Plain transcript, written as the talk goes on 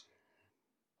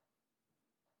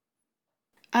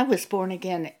I was born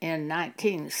again in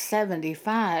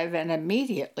 1975, and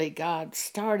immediately God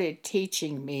started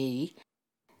teaching me,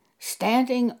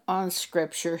 standing on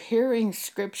Scripture, hearing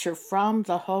Scripture from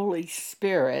the Holy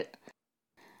Spirit,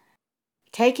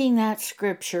 taking that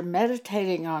Scripture,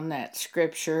 meditating on that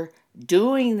Scripture,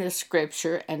 doing the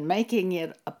Scripture, and making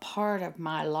it a part of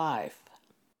my life.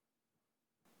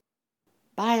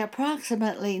 By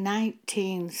approximately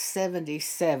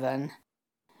 1977,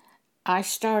 I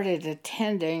started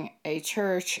attending a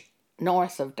church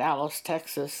north of Dallas,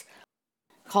 Texas,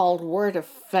 called Word of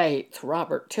Faith.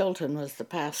 Robert Tilton was the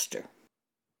pastor.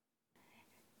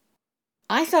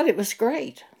 I thought it was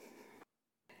great.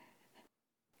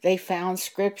 They found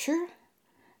Scripture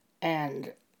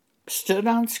and stood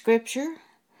on Scripture,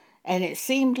 and it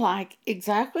seemed like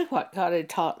exactly what God had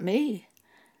taught me,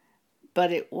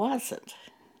 but it wasn't.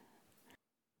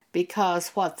 Because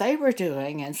what they were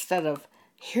doing, instead of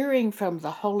hearing from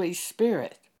the Holy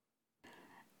Spirit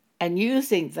and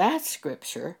using that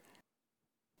Scripture,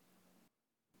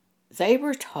 they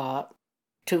were taught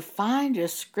to find a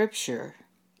Scripture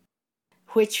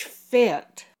which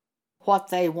fit what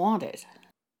they wanted,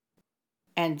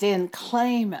 and then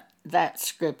claim that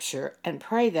Scripture and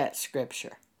pray that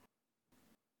Scripture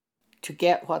to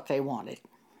get what they wanted.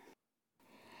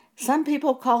 Some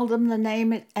people called them the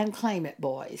name it and claim it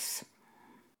boys.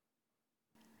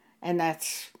 And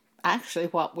that's actually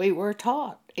what we were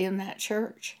taught in that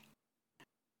church.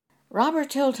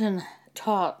 Robert Tilton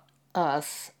taught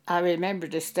us, I remember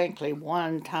distinctly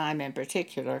one time in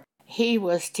particular, he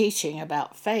was teaching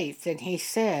about faith, and he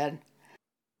said,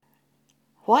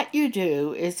 what you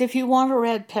do is, if you want a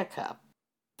red pickup,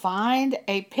 find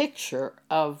a picture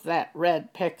of that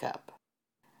red pickup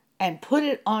and put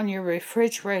it on your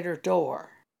refrigerator door.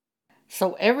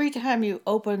 So every time you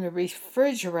open the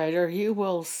refrigerator, you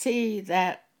will see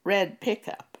that red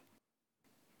pickup.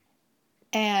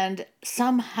 And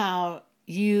somehow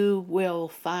you will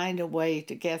find a way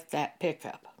to get that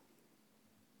pickup.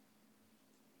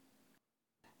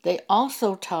 They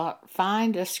also taught,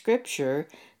 find a Scripture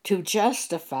to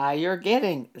justify your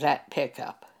getting that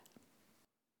pickup.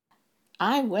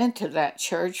 I went to that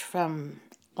church from,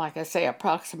 like I say,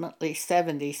 approximately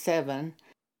 77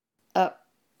 up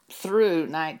through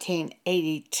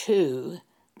 1982.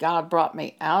 God brought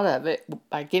me out of it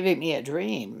by giving me a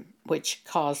dream, which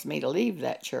caused me to leave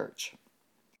that church.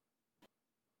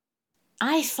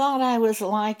 I thought I was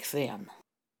like them.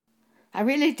 I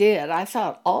really did. I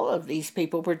thought all of these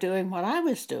people were doing what I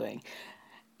was doing.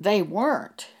 They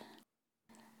weren't.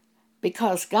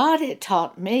 Because God had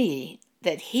taught me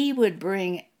that He would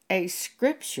bring a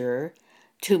Scripture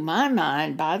to my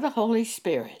mind by the Holy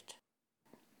Spirit.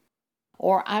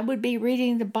 Or I would be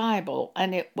reading the Bible,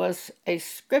 and it was a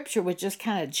Scripture would just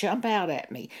kind of jump out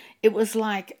at me. It was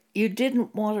like you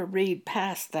didn't want to read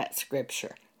past that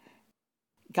Scripture.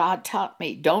 God taught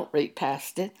me, don't read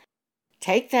past it.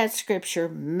 Take that Scripture,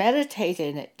 meditate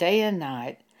in it day and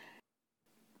night,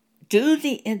 do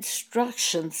the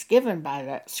instructions given by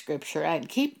that Scripture, and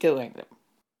keep doing them.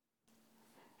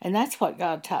 And that's what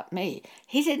God taught me.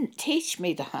 He didn't teach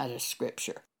me to hunt a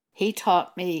Scripture. He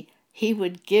taught me He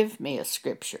would give me a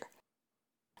Scripture.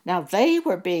 Now, they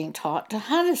were being taught to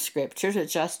hunt a Scripture to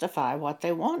justify what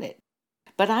they wanted.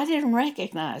 But I didn't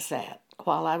recognize that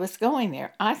while I was going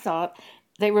there. I thought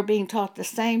they were being taught the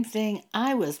same thing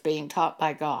I was being taught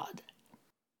by God.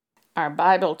 Our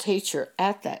Bible teacher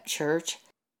at that church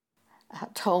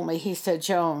told me, he said,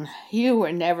 Joan, you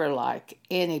were never like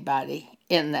anybody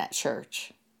in that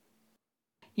church.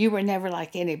 You were never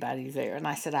like anybody there. And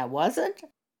I said, I wasn't?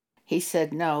 He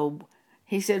said, no.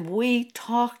 He said, we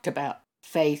talked about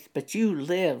faith, but you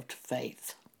lived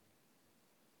faith.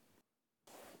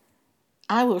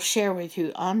 I will share with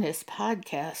you on this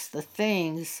podcast the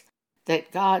things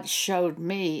that God showed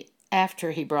me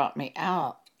after He brought me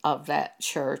out of that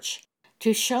church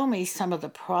to show me some of the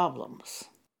problems.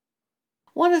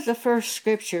 One of the first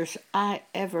scriptures I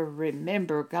ever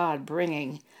remember God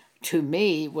bringing to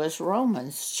me was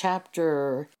Romans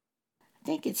chapter, I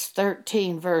think it's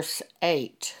 13, verse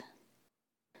 8.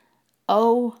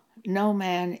 Owe no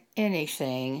man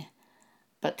anything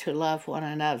but to love one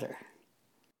another.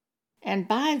 And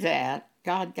by that,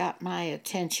 God got my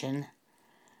attention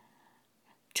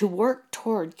to work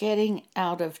toward getting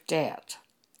out of debt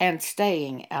and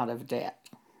staying out of debt.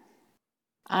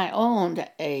 I owned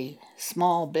a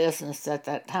small business at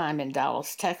that time in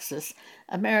Dallas, Texas,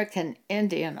 American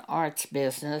Indian arts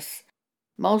business.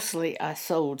 Mostly I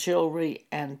sold jewelry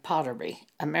and pottery,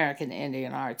 American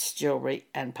Indian arts jewelry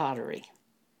and pottery.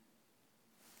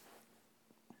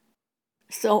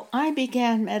 So I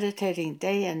began meditating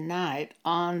day and night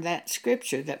on that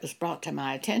scripture that was brought to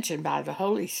my attention by the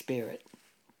Holy Spirit.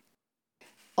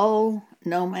 Owe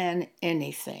no man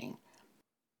anything.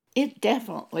 It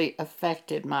definitely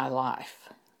affected my life.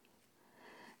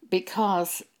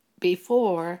 Because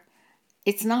before,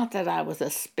 it's not that I was a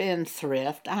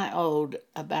spendthrift. I owed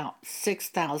about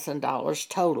 $6,000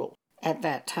 total at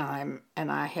that time, and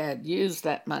I had used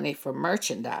that money for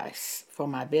merchandise for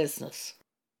my business.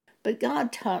 But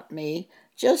God taught me,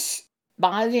 just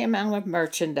buy the amount of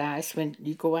merchandise when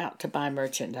you go out to buy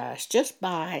merchandise. Just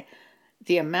buy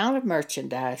the amount of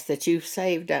merchandise that you've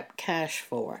saved up cash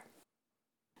for.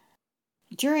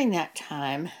 During that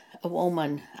time,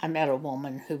 I met a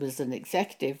woman who was an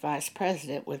executive vice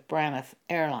president with Braniff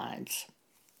Airlines.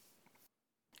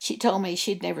 She told me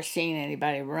she'd never seen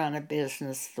anybody run a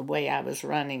business the way I was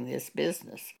running this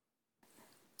business.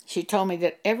 She told me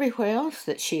that everywhere else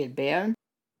that she had been,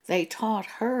 they taught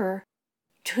her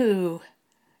to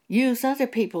use other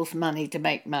people's money to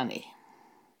make money.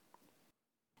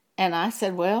 And I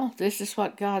said, well, this is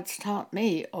what God's taught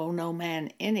me, owe no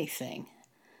man anything,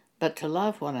 but to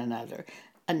love one another.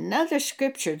 Another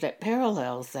scripture that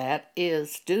parallels that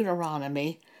is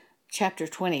Deuteronomy chapter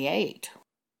 28.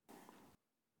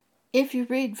 If you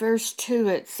read verse 2,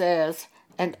 it says,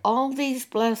 and all these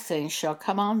blessings shall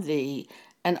come on thee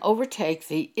and overtake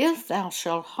thee, if thou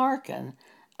shalt hearken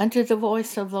unto the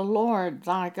voice of the Lord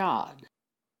thy God.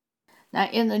 Now,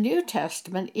 in the New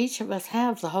Testament, each of us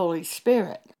have the Holy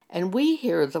Spirit, and we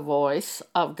hear the voice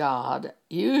of God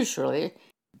usually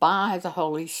by the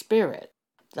Holy Spirit.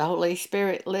 The Holy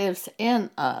Spirit lives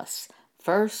in us.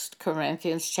 1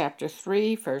 Corinthians chapter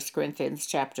 3, 1 Corinthians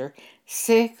chapter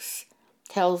 6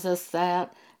 tells us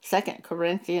that. 2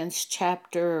 Corinthians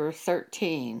chapter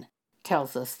 13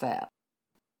 tells us that.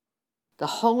 The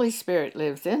Holy Spirit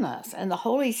lives in us, and the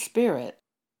Holy Spirit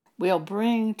will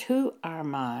bring to our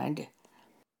mind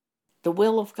the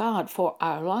will of God for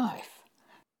our life,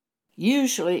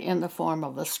 usually in the form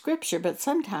of a scripture, but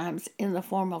sometimes in the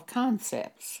form of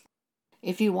concepts.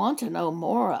 If you want to know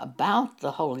more about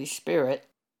the Holy Spirit,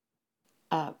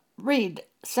 read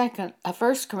 1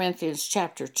 Corinthians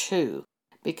chapter 2,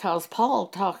 because Paul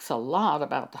talks a lot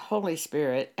about the Holy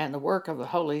Spirit and the work of the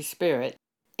Holy Spirit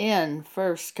in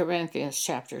 1 Corinthians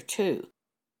chapter 2.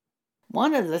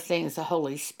 One of the things the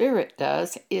Holy Spirit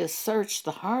does is search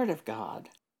the heart of God,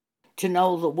 to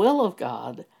know the will of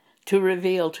God, to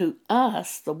reveal to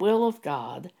us the will of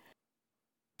God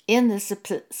in the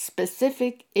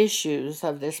specific issues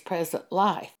of this present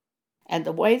life. And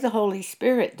the way the Holy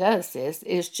Spirit does this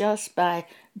is just by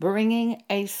bringing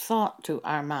a thought to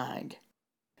our mind.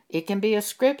 It can be a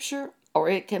scripture or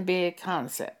it can be a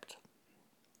concept.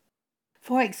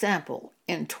 For example,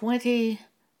 in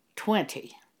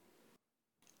 2020,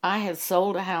 I had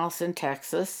sold a house in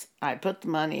Texas. I put the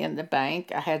money in the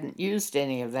bank. I hadn't used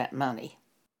any of that money.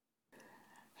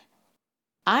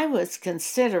 I was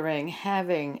considering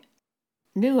having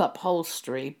new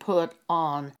upholstery put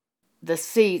on the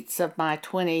seats of my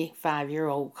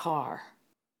 25-year-old car.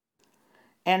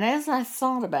 And as I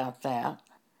thought about that,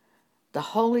 the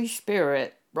Holy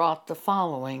Spirit brought the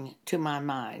following to my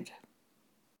mind.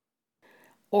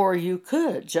 Or you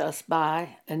could just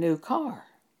buy a new car.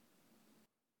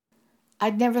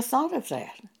 I'd never thought of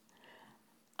that.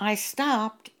 I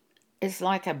stopped. It's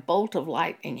like a bolt of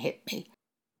lightning hit me.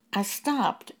 I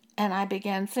stopped and I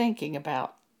began thinking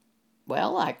about,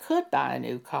 well, I could buy a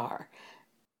new car.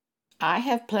 I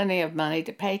have plenty of money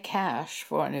to pay cash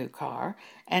for a new car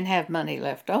and have money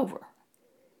left over.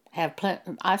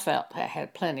 I felt I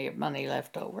had plenty of money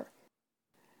left over.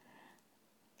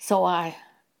 So I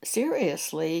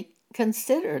seriously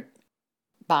considered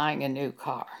buying a new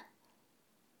car.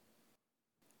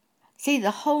 See,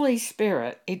 the Holy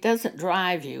Spirit, it doesn't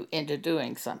drive you into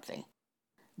doing something.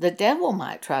 The devil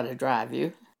might try to drive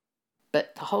you,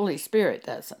 but the Holy Spirit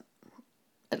doesn't.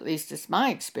 At least it's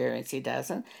my experience, he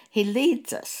doesn't. He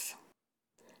leads us.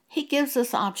 He gives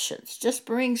us options, just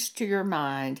brings to your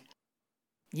mind,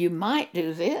 you might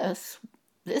do this.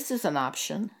 This is an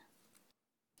option.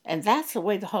 And that's the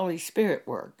way the Holy Spirit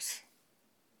works.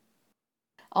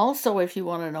 Also, if you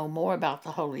want to know more about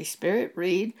the Holy Spirit,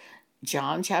 read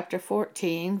John chapter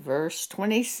 14, verse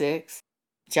 26,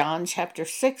 John chapter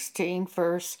 16,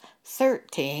 verse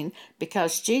 13,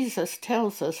 because Jesus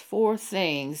tells us 4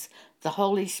 things the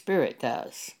Holy Spirit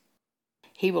does.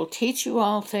 He will teach you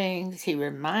all things. He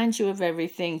reminds you of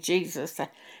everything Jesus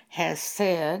has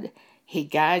said. He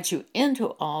guides you into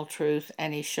all truth,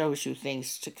 and he shows you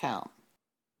things to come.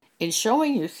 In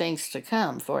showing you things to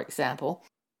come, for example,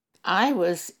 I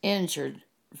was injured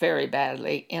very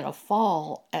badly in a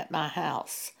fall at my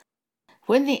house.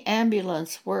 When the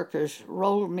ambulance workers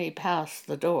rolled me past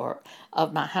the door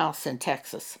of my house in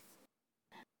Texas,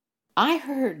 I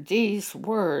heard these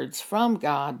words from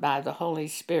God by the Holy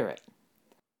Spirit.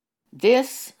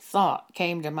 This thought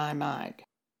came to my mind: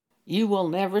 you will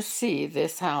never see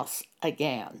this house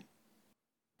again.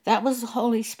 That was the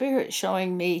Holy Spirit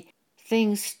showing me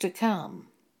things to come.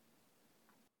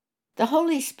 The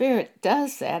Holy Spirit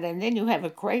does that, and then you have a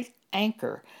great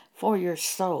anchor for your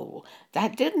soul.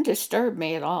 That didn't disturb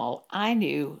me at all. I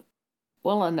knew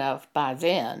well enough by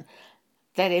then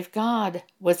that if God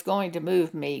was going to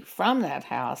move me from that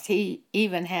house, He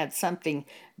even had something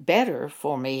better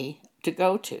for me to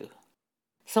go to.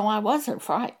 So I wasn't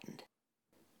frightened.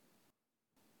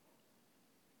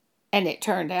 And it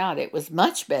turned out it was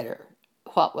much better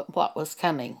what was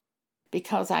coming,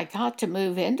 because I got to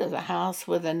move into the house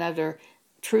with another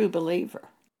true believer.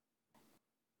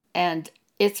 And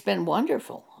it's been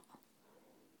wonderful.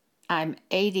 I'm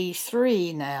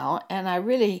 83 now, and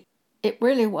it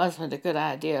really wasn't a good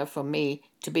idea for me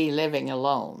to be living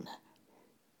alone.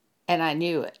 And I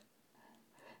knew it.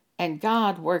 And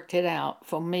God worked it out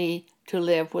for me to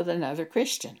live with another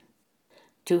Christian,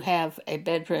 to have a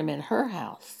bedroom in her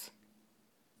house.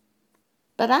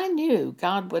 But I knew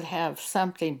God would have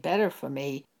something better for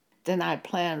me than I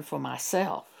planned for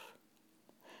myself,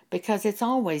 because it's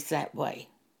always that way.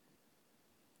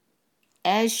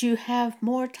 As you have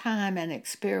more time and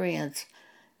experience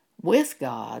with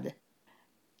God,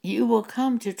 you will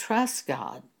come to trust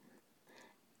God,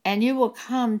 and you will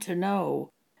come to know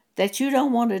that you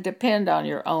don't want to depend on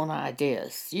your own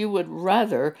ideas. You would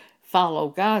rather follow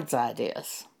God's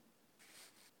ideas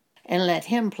and let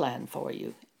Him plan for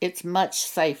you. It's much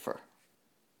safer.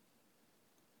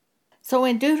 So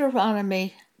in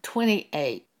Deuteronomy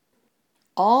 28,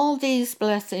 all these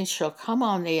blessings shall come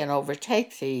on thee and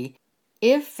overtake thee,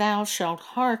 if thou shalt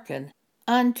hearken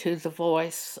unto the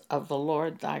voice of the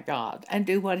Lord thy God, and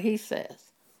do what He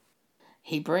says.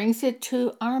 He brings it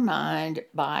to our mind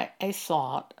by a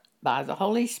thought, by the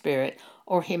Holy Spirit,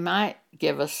 or He might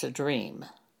give us a dream.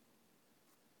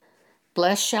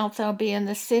 Blessed shalt thou be in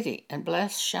the city, and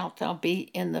blessed shalt thou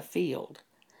be in the field.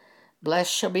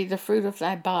 Blessed shall be the fruit of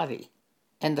thy body,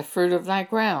 and the fruit of thy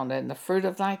ground, and the fruit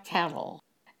of thy cattle,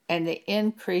 and the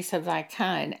increase of thy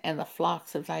kine, and the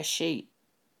flocks of thy sheep.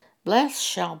 Blessed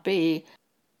shall be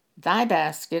thy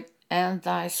basket and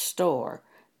thy store.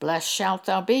 Blessed shalt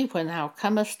thou be when thou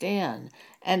comest in,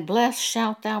 and blessed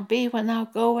shalt thou be when thou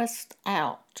goest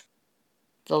out.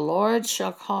 The Lord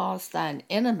shall cause thine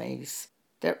enemies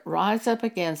that rise up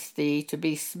against thee to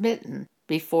be smitten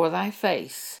before thy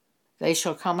face. They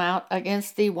shall come out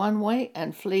against thee one way,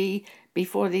 and flee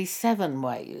before thee 7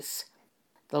 ways.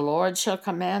 The Lord shall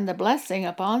command the blessing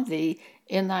upon thee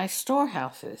in thy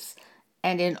storehouses,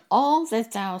 and in all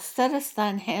that thou settest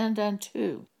thine hand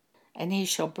unto, and He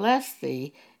shall bless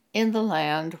thee in the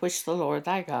land which the Lord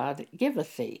thy God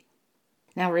giveth thee.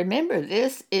 Now remember,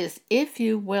 this is if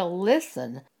you will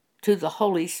listen to the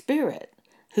Holy Spirit,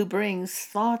 who brings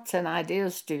thoughts and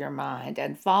ideas to your mind,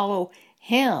 and follow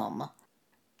Him.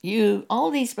 All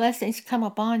these blessings come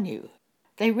upon you.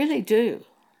 They really do.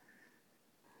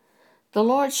 The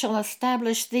Lord shall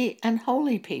establish thee an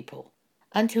holy people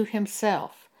unto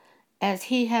Himself, as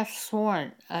He hath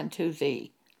sworn unto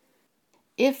thee,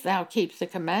 if thou keep the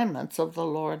commandments of the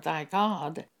Lord thy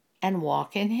God, and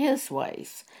walk in His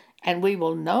ways. And we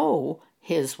will know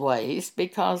His ways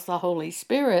because the Holy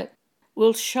Spirit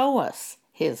will show us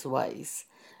His ways.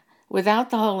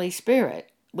 Without the Holy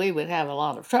Spirit, we would have a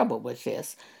lot of trouble with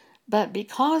this. But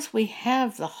because we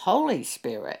have the Holy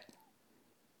Spirit,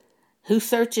 who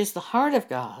searches the heart of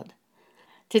God,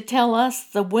 to tell us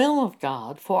the will of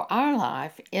God for our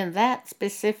life in that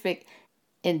specific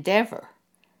endeavor,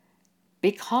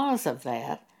 because of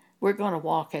that, we're going to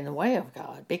walk in the way of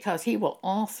God, because He will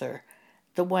author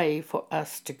the way for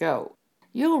us to go.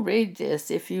 You'll read this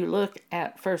if you look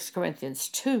at 1 Corinthians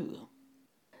 2.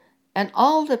 And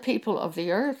all the people of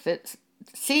the earth that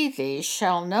see thee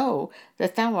shall know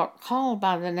that thou art called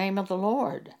by the name of the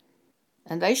Lord,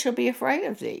 and they shall be afraid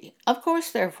of thee. Of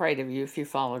course they're afraid of you if you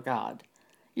follow God.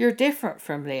 You're different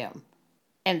from them.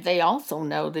 And they also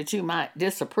know that you might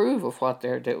disapprove of what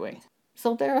they're doing,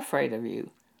 so they're afraid of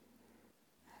you.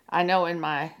 I know in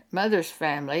my mother's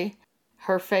family,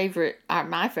 my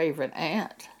favorite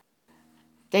aunt,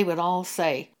 they would all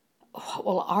say, "What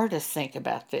will artists think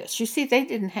about this?" You see, they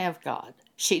didn't have God.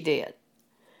 She did.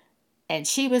 And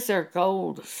she was their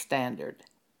gold standard.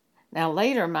 Now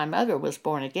later, my mother was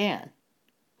born again.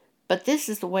 But this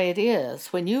is the way it is.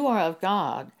 When you are of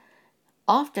God,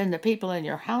 often the people in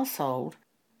your household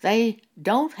they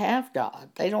don't have God.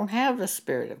 They don't have the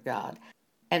Spirit of God.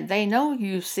 And they know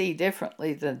you see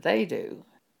differently than they do.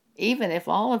 Even if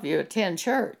all of you attend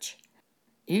church,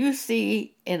 you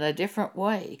see in a different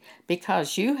way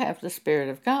because you have the Spirit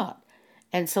of God.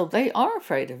 And so they are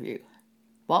afraid of you.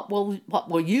 What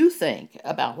will you think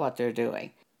about what they're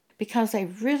doing? Because they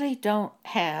really don't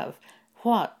have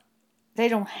they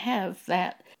don't have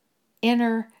that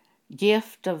inner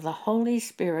gift of the Holy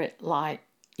Spirit like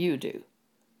you do.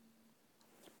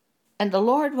 And the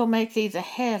Lord will make thee the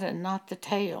head and not the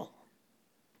tail.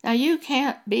 Now you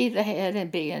can't be the head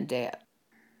and be in debt.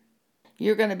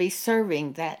 You're going to be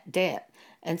serving that debt.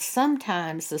 And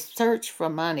sometimes the search for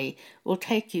money will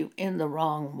take you in the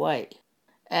wrong way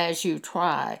as you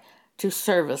try to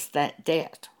service that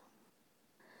debt.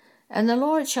 And the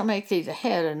Lord shall make thee the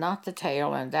head and not the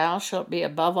tail, and thou shalt be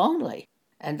above only,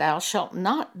 and thou shalt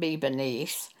not be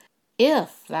beneath,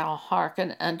 if thou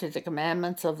hearken unto the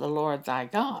commandments of the Lord thy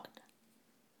God.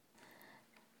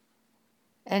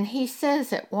 And he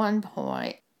says at one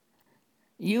point,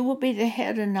 you will be the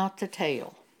head and not the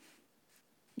tail.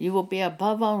 You will be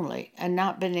above only and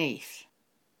not beneath,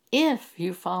 if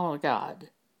you follow God,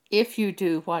 if you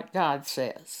do what God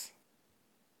says.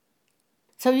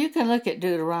 So you can look at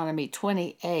Deuteronomy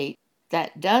 28.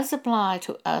 That does apply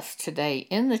to us today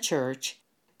in the church.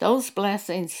 Those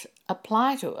blessings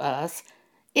apply to us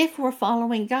if we're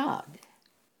following God.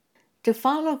 To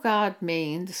follow God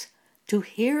means to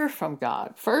hear from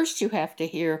God. First, you have to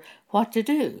hear what to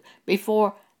do.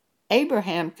 Before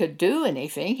Abraham could do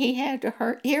anything, he had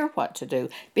to hear what to do.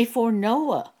 Before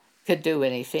Noah could do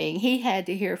anything, he had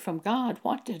to hear from God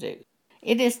what to do.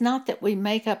 It is not that we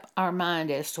make up our mind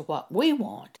as to what we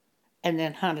want and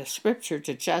then hunt a scripture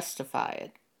to justify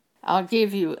it. I'll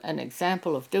give you an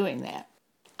example of doing that.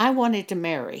 I wanted to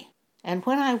marry, and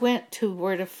when I went to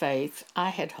Word of Faith, I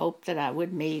had hoped that I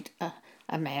would meet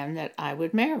a man that I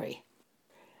would marry.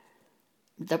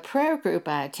 The prayer group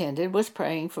I attended was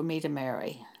praying for me to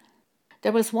marry.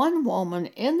 There was one woman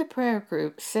in the prayer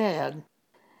group said,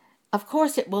 of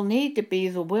course it will need to be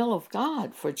the will of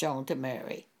God for Joan to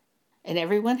marry. And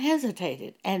everyone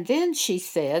hesitated. And then she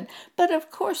said, but of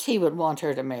course he would want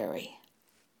her to marry.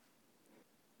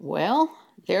 Well,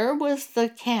 there was the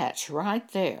catch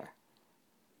right there.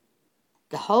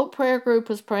 The whole prayer group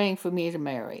was praying for me to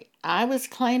marry. I was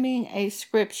claiming a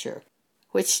scripture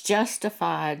which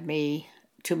justified me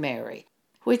to marry,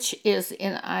 which is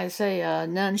in Isaiah,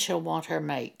 none shall want her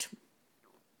mate.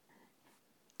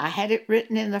 I had it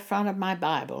written in the front of my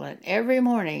Bible, and every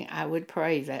morning I would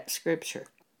pray that scripture.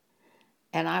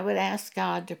 And I would ask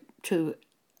God to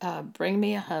bring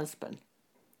me a husband.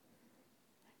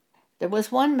 There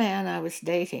was one man I was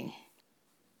dating,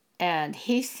 and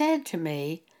he said to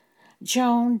me,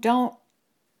 Joan,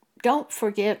 don't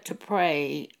forget to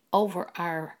pray over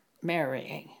our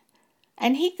marrying.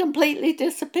 And he completely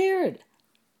disappeared.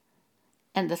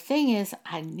 And the thing is,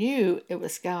 I knew it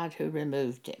was God who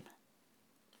removed him.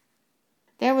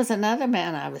 There was another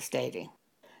man I was dating.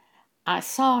 I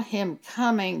saw him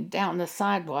coming down the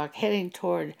sidewalk heading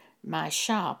toward my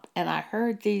shop, and I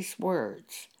heard these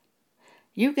words.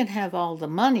 You can have all the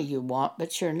money you want,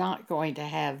 but you're not going to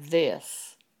have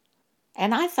this.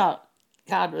 And I thought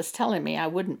God was telling me I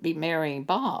wouldn't be marrying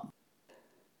Bob.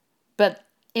 But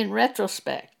in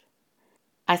retrospect,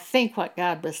 I think what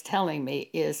God was telling me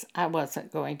is I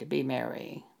wasn't going to be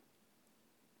marrying.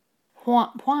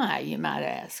 Why, you might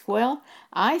ask? Well,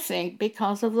 I think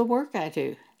because of the work I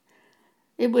do.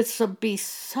 It would be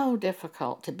so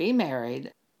difficult to be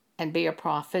married and be a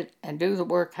prophet and do the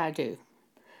work I do.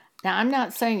 Now, I'm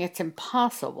not saying it's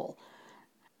impossible,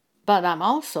 but I'm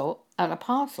also an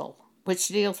apostle, which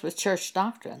deals with church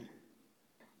doctrine.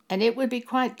 And it would be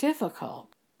quite difficult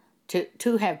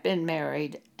to have been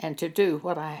married and to do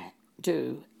what I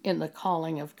do in the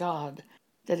calling of God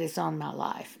that is on my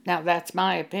life. Now, that's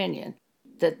my opinion,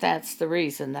 that's the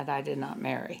reason that I did not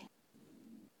marry.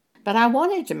 But I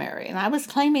wanted to marry, and I was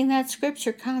claiming that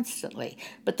scripture constantly.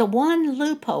 But the one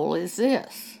loophole is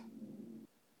this.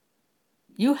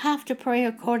 You have to pray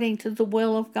according to the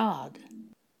will of God.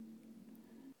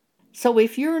 So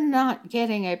if you're not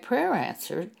getting a prayer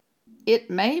answered,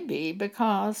 it may be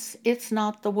because it's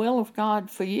not the will of God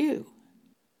for you.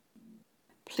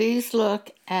 Please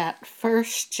look at 1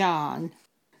 John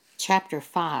chapter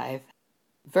 5,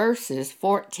 verses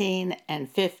 14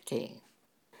 and 15.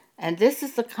 And this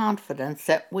is the confidence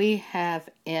that we have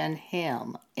in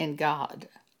Him, in God,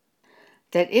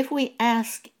 that if we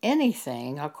ask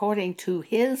anything according to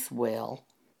His will,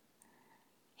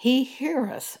 He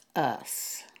heareth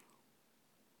us.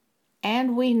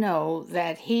 And we know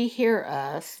that He hears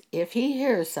us, if He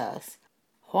hears us,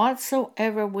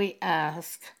 Whatsoever we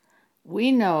ask,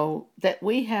 we know that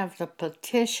we have the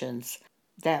petitions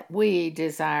that we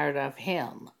desired of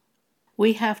Him.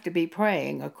 We have to be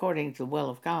praying according to the will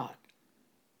of God.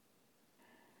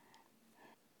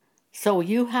 So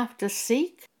you have to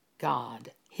seek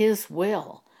God, His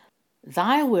will.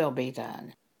 Thy will be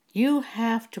done. You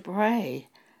have to pray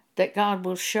that God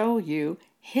will show you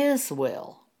His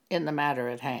will in the matter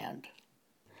at hand.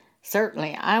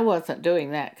 Certainly, I wasn't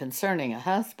doing that concerning a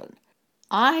husband.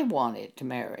 I wanted to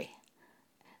marry.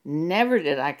 Never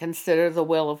did I consider the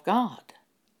will of God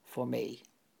for me.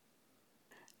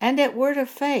 And at Word of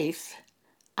Faith,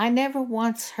 I never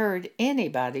once heard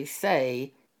anybody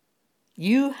say,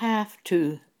 you have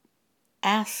to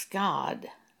ask God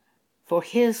for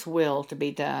His will to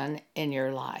be done in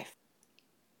your life.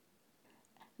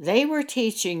 They were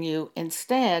teaching you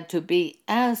instead to be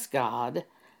as God,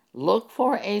 look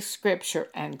for a scripture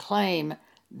and claim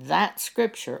that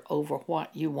scripture over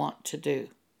what you want to do,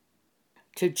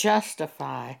 to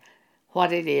justify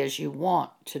what it is you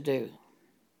want to do.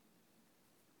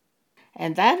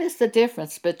 And that is the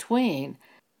difference between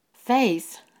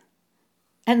faith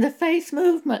and the faith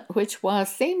movement, which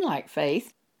seemed like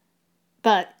faith,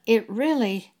 but it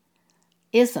really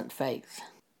isn't faith.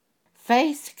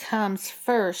 Faith comes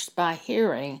first by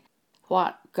hearing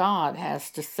what God has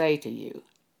to say to you.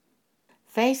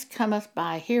 Faith cometh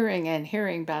by hearing, and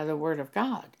hearing by the word of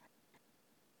God.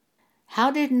 How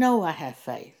did Noah have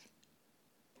faith?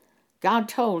 God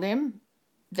told him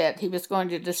that He was going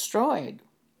to destroy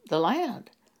the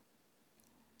land.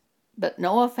 But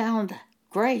Noah found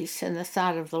grace in the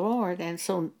sight of the Lord, and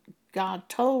so God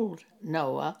told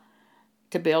Noah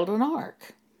to build an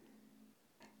ark.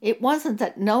 It wasn't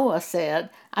that Noah said,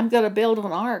 I'm going to build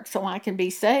an ark so I can be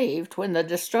saved when the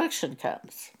destruction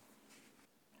comes.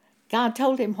 God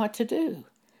told him what to do,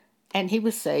 and he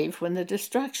was saved when the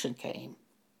destruction came.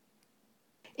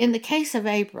 In the case of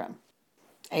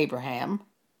Abraham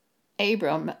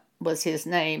was his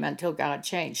name until God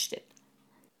changed it.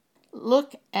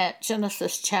 Look at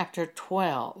Genesis chapter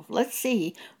 12. Let's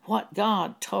see what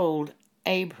God told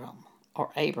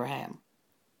Abraham.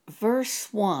 Verse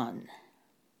 1.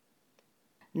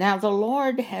 Now the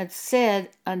Lord had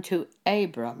said unto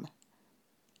Abram,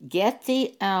 Get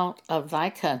thee out of thy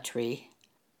country,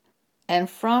 and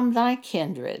from thy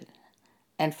kindred,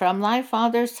 and from thy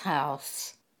father's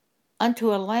house,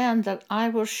 unto a land that I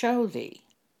will show thee.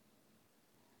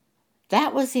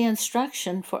 That was the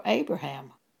instruction for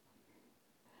Abraham.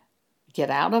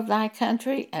 Get out of thy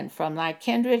country, and from thy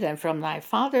kindred, and from thy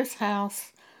father's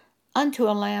house, unto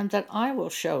a land that I will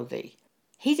show thee.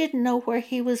 He didn't know where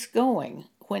he was going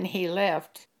when he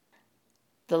left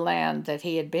the land that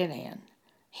he had been in.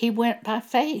 He went by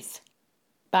faith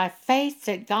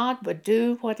that God would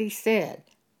do what He said,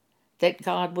 that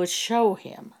God would show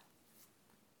him.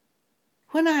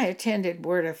 When I attended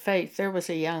Word of Faith, there was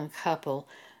a young couple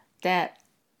that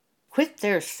quit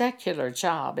their secular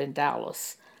job in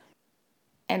Dallas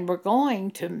and were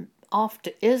going off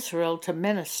to Israel to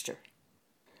minister.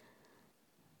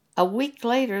 A week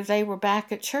later, they were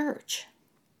back at church.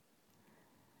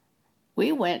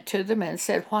 We went to them and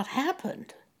said, what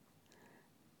happened?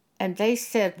 And they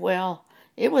said, well,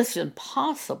 it was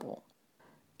impossible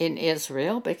in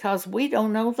Israel because we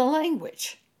don't know the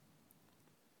language.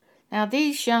 Now,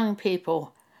 these young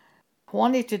people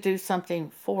wanted to do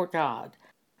something for God,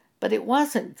 but it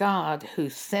wasn't God who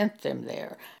sent them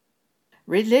there.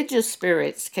 Religious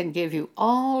spirits can give you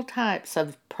all types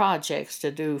of projects to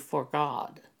do for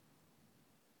God.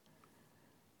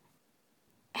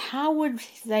 How would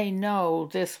they know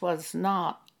this was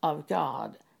not of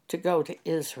God to go to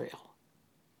Israel?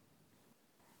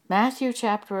 Matthew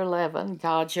chapter 11,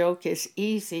 God's yoke is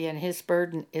easy and His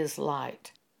burden is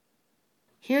light.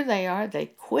 Here they are, they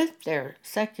quit their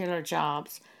secular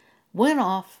jobs, went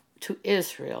off to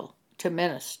Israel to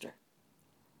minister.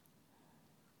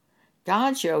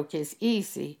 God's yoke is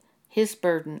easy, His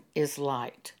burden is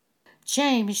light.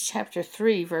 James chapter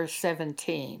 3, verse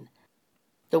 17.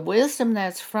 The wisdom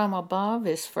that's from above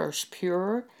is first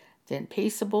pure, then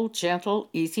peaceable, gentle,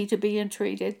 easy to be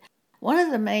entreated. One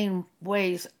of the main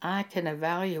ways I can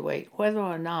evaluate whether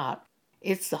or not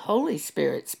it's the Holy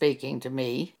Spirit speaking to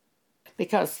me,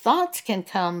 because thoughts can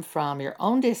come from your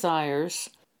own desires,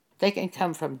 they can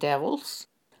come from devils,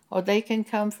 or they can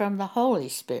come from the Holy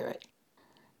Spirit.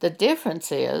 The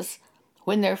difference is,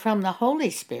 when they're from the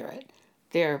Holy Spirit,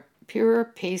 they're pure,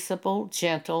 peaceable,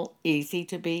 gentle, easy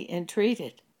to be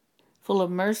entreated, full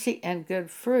of mercy and good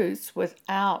fruits,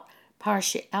 without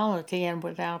partiality and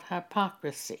without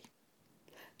hypocrisy.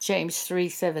 James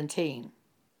 3:17.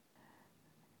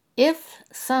 If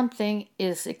something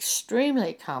is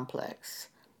extremely complex,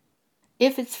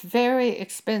 if it's very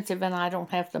expensive and I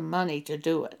don't have the money to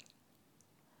do it,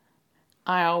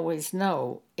 I always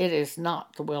know it is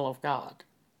not the will of God.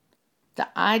 The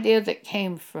idea that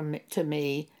came to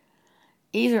me,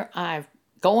 either I'm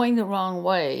going the wrong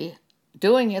way,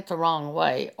 doing it the wrong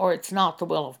way, or it's not the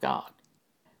will of God.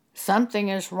 Something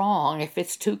is wrong if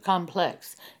it's too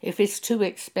complex, if it's too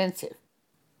expensive.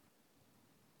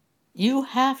 You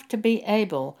have to be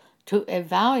able to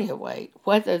evaluate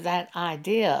whether that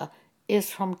idea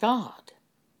is from God.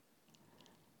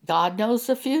 God knows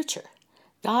the future.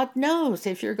 God knows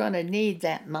if you're going to need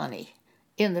that money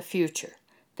in the future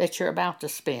that you're about to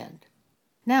spend.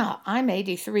 Now, I'm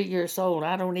 83 years old.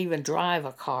 I don't even drive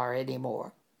a car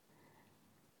anymore.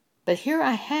 But here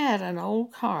I had an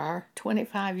old car,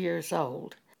 25 years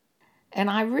old, and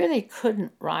I really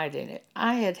couldn't ride in it.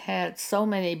 I had had so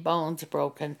many bones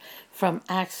broken from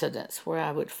accidents where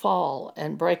I would fall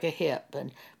and break a hip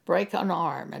and break an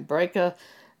arm and break a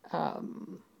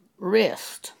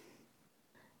wrist.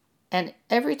 And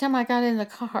every time I got in the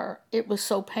car, it was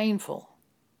so painful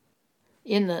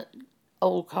in the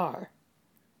old car.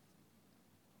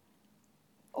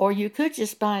 Or you could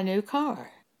just buy a new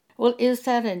car. Well, is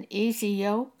that an easy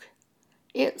yoke?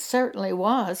 It certainly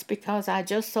was, because I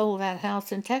just sold that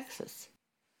house in Texas.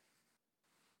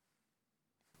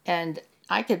 And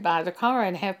I could buy the car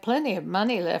and have plenty of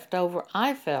money left over.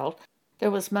 I felt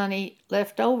there was money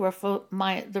left over for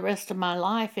the rest of my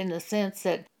life, in the sense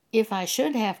that if I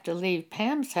should have to leave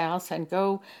Pam's house and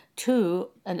go to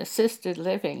an assisted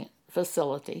living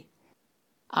facility,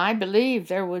 I believe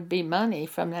there would be money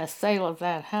from the sale of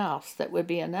that house that would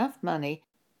be enough money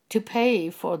to pay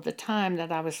for the time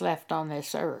that I was left on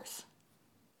this earth.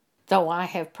 Though I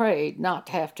have prayed not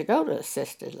to have to go to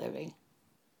assisted living.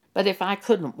 But if I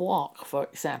couldn't walk, for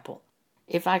example,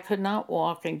 if I could not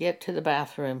walk and get to the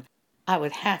bathroom, I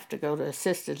would have to go to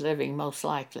assisted living, most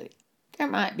likely. There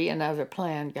might be another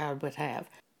plan God would have,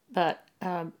 but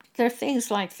there are things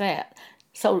like that.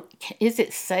 So is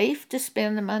it safe to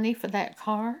spend the money for that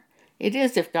car? It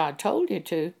is if God told you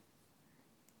to.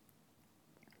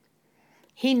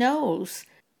 He knows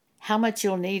how much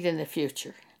you'll need in the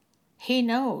future. He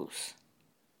knows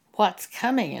what's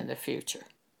coming in the future.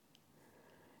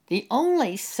 The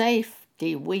only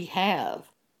safety we have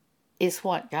is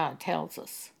what God tells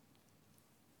us.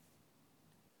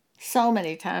 So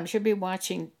many times you'll be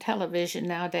watching television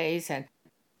nowadays, and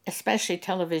especially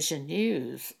television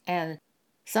news, and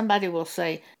somebody will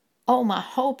say, "Oh, my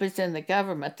hope is in the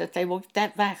government that they will get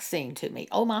that vaccine to me.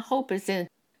 Oh, my hope is in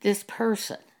this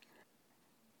person."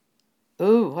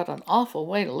 Ooh, what an awful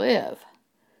way to live.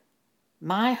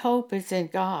 My hope is in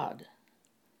God.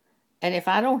 And if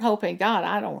I don't hope in God,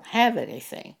 I don't have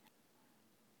anything.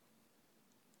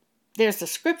 There's a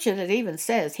scripture that even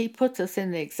says He puts us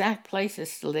in the exact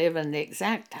places to live and the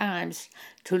exact times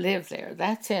to live there.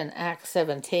 That's in Acts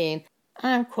 17.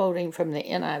 I'm quoting from the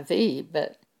NIV,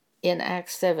 but in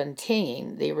Acts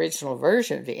 17, the original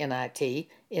version of the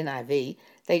NIV,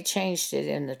 they changed it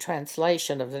in the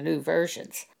translation of the new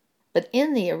versions. But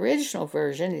in the original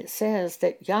version, it says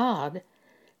that God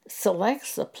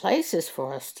selects the places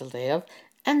for us to live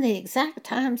and the exact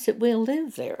times that we'll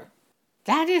live there.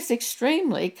 That is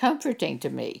extremely comforting to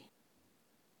me.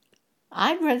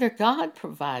 I'd rather God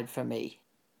provide for me.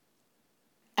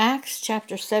 Acts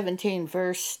chapter 17,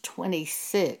 verse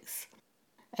 26.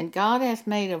 And God hath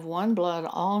made of one blood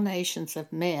all nations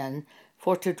of men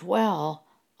for to dwell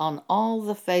on all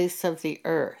the face of the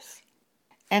earth,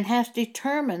 and hath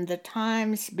determined the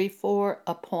times before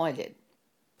appointed,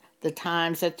 the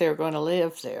times that they're going to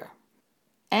live there,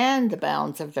 and the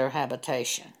bounds of their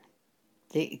habitation,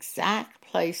 the exact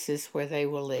places where they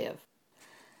will live.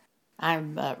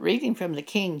 I'm reading from the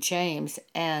King James,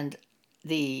 and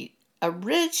the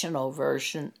original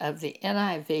version of the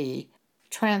NIV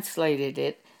translated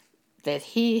it that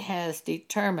He has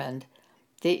determined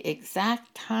the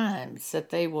exact times that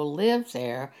they will live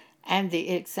there and the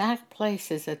exact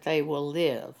places that they will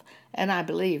live. And I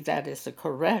believe that is the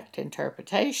correct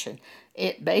interpretation.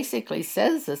 It basically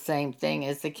says the same thing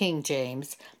as the King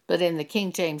James, but in the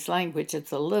King James language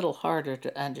it's a little harder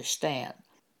to understand.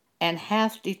 And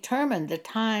hath determined the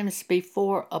times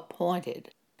before appointed.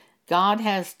 God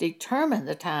has determined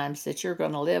the times that you're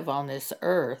going to live on this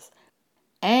earth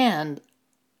and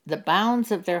the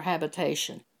bounds of their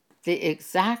habitation, the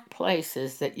exact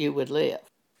places that you would live.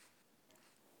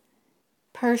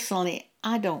 Personally,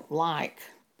 I don't like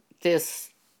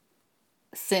this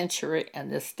century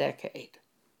and this decade.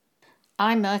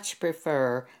 I much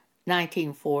prefer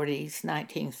 1940s,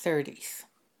 1930s.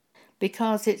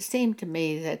 because it seemed to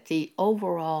me that the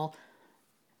overall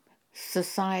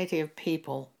society of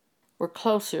people were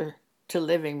closer to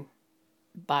living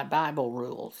by Bible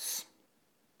rules.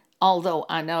 Although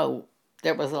I know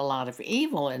there was a lot of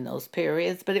evil in those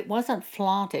periods, but it wasn't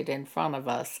flaunted in front of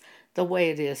us the way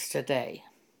it is today.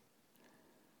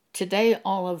 Today,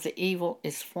 all of the evil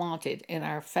is flaunted in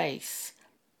our face.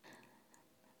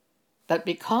 But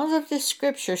because of this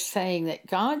scripture saying that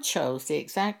God chose the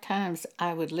exact times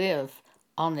I would live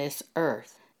on this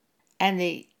earth and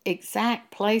the exact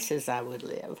places I would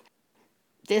live,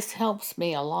 this helps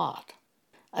me a lot.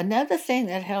 Another thing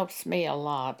that helps me a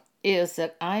lot is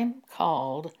that I'm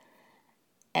called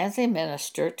as a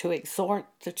minister to exhort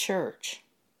the church.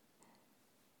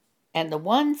 And the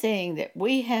one thing that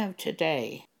we have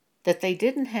today that they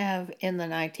didn't have in the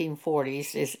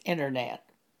 1940s is internet.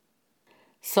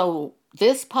 So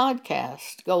this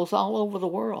podcast goes all over the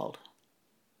world.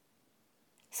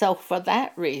 So for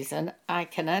that reason, I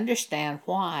can understand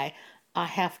why I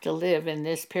have to live in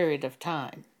this period of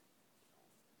time.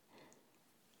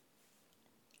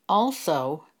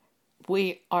 Also,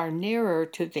 we are nearer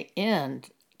to the end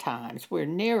times. We're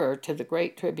nearer to the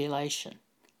Great Tribulation.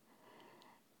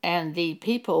 And the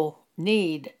people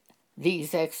need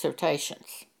these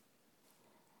exhortations.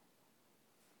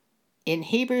 In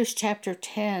Hebrews chapter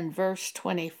 10, verse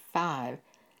 25,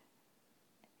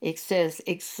 it says,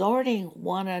 exhorting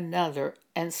one another,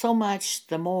 and so much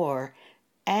the more,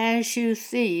 as you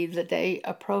see the day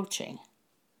approaching.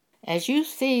 As you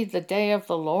see the day of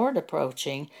the Lord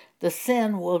approaching, the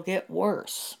sin will get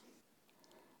worse.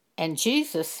 And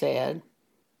Jesus said,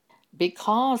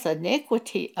 because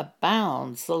iniquity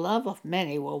abounds, the love of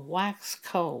many will wax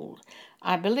cold.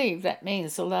 I believe that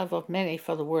means the love of many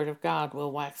for the word of God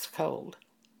will wax cold.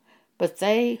 But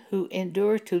they who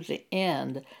endure to the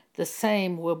end, the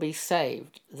same will be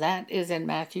saved. That is in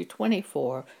Matthew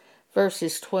 24,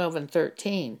 verses 12 and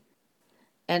 13.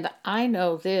 And I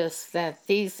know this, that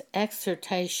these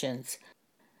exhortations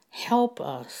help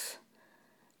us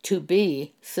to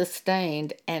be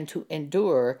sustained and to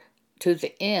endure to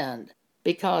the end,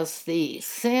 because the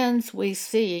sins we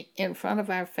see in front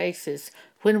of our faces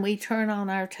when we turn on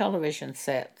our television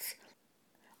sets,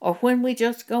 or when we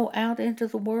just go out into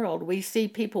the world, we see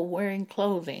people wearing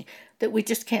clothing that we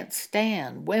just can't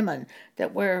stand, women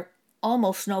that wear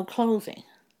almost no clothing.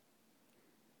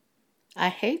 I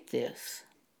hate this.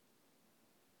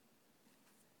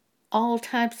 All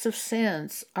types of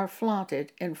sins are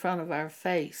flaunted in front of our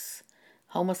face.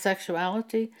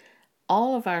 Homosexuality,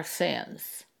 all of our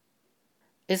sins.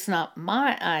 It's not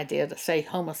my idea to say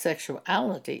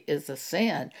homosexuality is a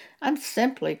sin. I'm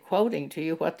simply quoting to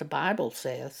you what the Bible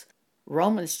says.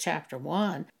 Romans chapter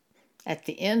 1, at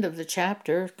the end of the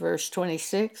chapter, verse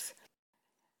 26.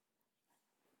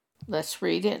 Let's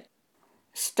read it.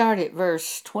 Start at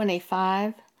verse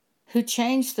 25. Who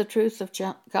changed the truth of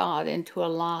God into a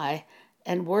lie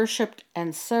and worshipped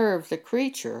and served the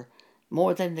creature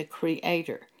more than the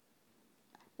Creator.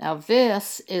 Now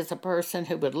this is a person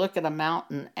who would look at a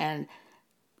mountain and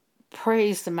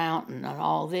praise the mountain and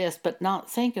all this, but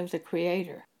not think of the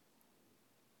Creator.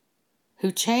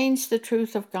 Who changed the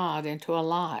truth of God into a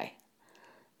lie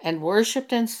and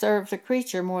worshipped and served the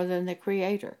creature more than the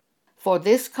Creator. For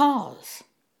this cause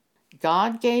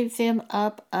God gave them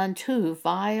up unto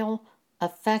vile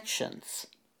affections.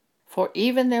 For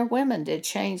even their women did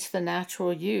change the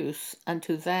natural use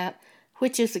unto that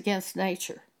which is against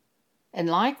nature. And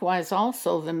likewise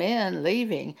also the men,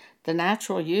 leaving the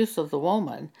natural use of the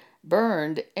woman,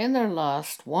 burned in their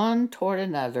lust one toward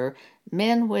another,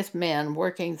 men with men,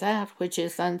 working that which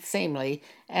is unseemly,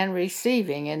 and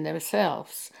receiving in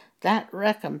themselves that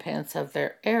recompense of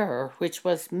their error which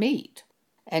was meet.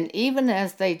 And even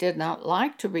as they did not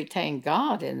like to retain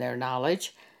God in their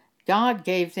knowledge, God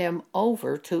gave them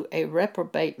over to a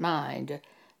reprobate mind,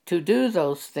 to do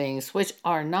those things which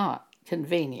are not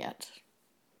convenient.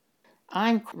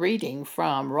 I'm reading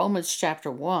from Romans chapter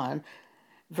 1,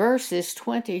 verses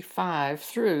 25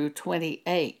 through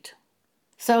 28.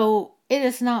 So it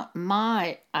is not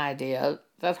my idea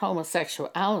that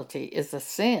homosexuality is a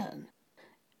sin.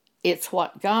 It's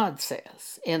what God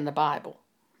says in the Bible.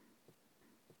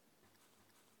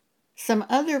 Some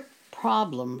other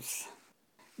problems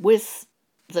with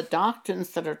the doctrines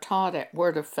that are taught at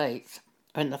Word of Faith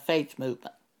in the faith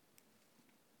movement.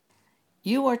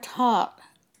 You are taught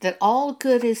that all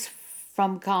good is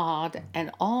from God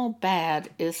and all bad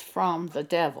is from the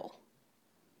devil.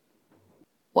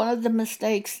 One of the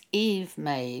mistakes Eve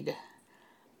made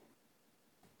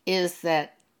is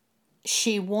that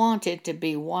she wanted to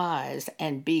be wise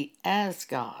and be as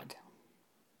God.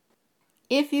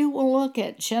 If you will look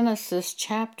at Genesis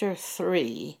chapter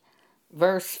 3,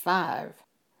 verse 5,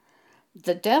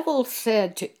 the devil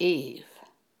said to Eve,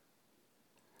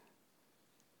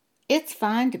 it's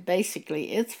fine to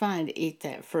eat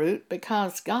that fruit,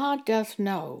 because God doth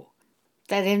know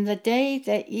that in the day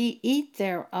that ye eat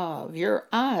thereof, your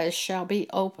eyes shall be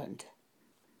opened,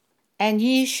 and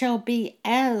ye shall be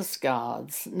as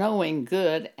gods, knowing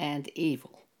good and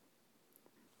evil.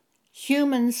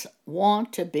 Humans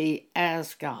want to be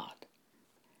as God.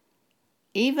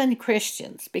 Even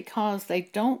Christians, because they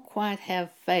don't quite have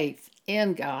faith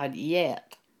in God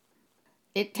yet.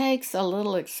 It takes a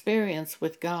little experience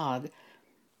with God,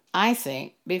 I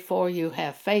think, before you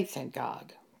have faith in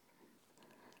God.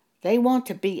 They want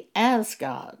to be as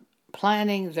God,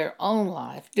 planning their own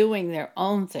life, doing their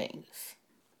own things.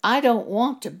 I don't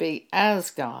want to be as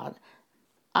God.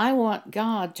 I want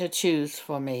God to choose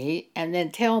for me and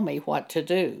then tell me what to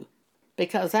do,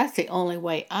 because that's the only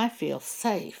way I feel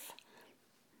safe.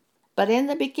 But in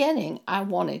the beginning, I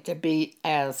wanted to be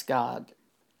as God,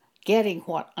 getting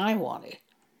what I wanted.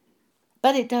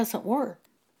 But it doesn't work.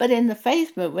 But in the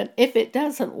faith movement, if it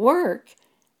doesn't work,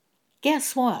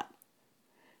 guess what?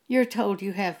 You're told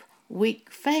you have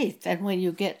weak faith, and when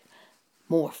you get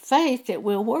more faith, it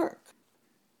will work.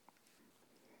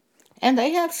 And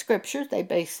they have scriptures they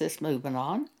base this movement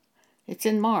on. It's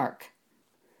in Mark.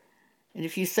 And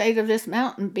if you say to this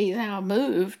mountain, be thou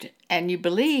moved, and you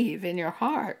believe in your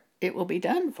heart, it will be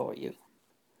done for you.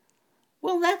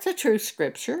 Well, that's a true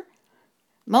scripture.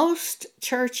 Most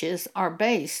churches are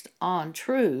based on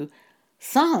true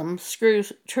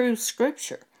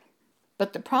scripture.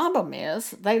 But the problem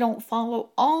is they don't follow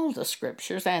all the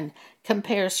scriptures and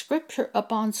compare scripture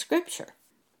upon scripture.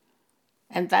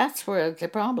 And that's where the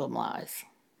problem lies.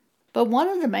 But one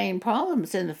of the main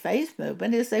problems in the faith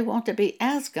movement is they want to be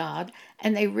as God,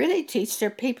 and they really teach their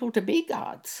people to be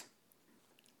gods.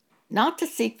 Not to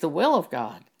seek the will of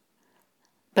God,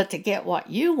 but to get what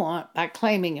you want by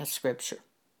claiming a scripture.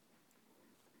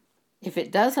 If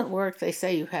it doesn't work, they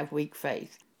say you have weak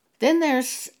faith. Then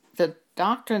there's the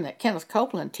doctrine that Kenneth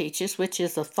Copeland teaches, which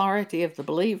is authority of the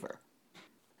believer.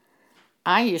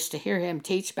 I used to hear him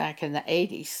teach back in the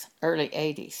 80s, early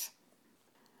 80s.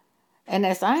 And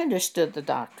as I understood the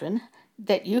doctrine,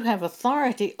 that you have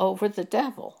authority over the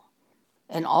devil.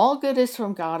 And all good is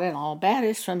from God and all bad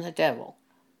is from the devil.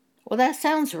 Well, that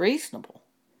sounds reasonable.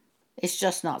 It's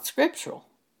just not scriptural.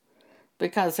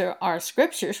 Because there are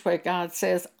scriptures where God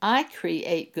says, I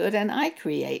create good and I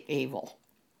create evil.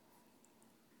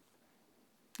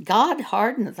 God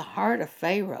hardened the heart of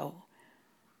Pharaoh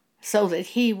so that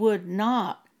he would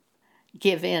not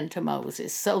give in to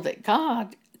Moses, so that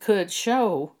God could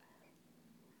show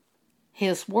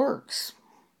his works,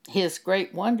 his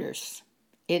great wonders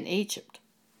in Egypt.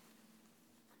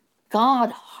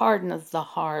 God hardened the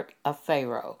heart of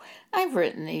Pharaoh. I've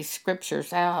written these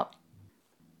scriptures out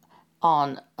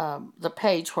on the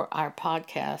page where our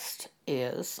podcast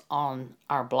is on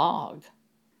our blog,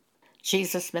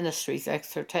 Jesus Ministries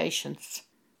Exhortations.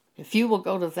 If you will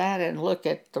go to that and look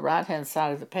at the right-hand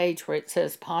side of the page where it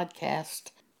says podcast,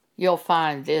 you'll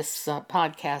find this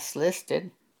podcast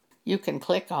listed. You can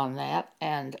click on that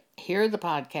and hear the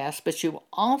podcast, but you will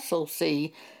also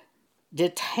see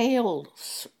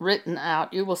details written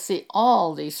out. You will see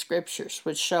all these scriptures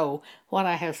which show what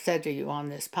I have said to you on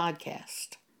this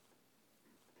podcast.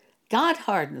 God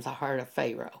hardened the heart of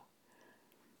Pharaoh.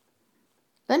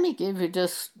 Let me give you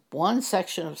just one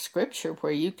section of scripture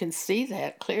where you can see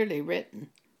that clearly written.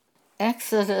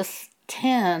 Exodus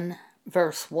 10,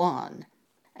 verse 1.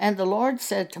 And the Lord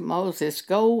said to Moses,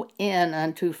 Go in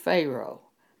unto Pharaoh,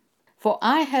 for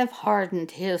I have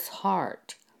hardened his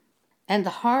heart, and the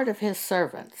heart of his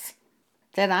servants,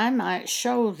 that I might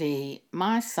show thee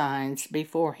my signs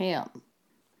before him.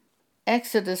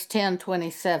 Exodus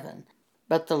 10:27.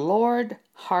 But the Lord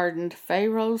hardened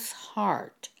Pharaoh's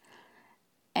heart,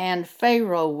 and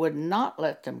Pharaoh would not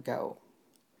let them go.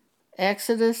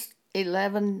 Exodus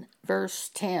 11, verse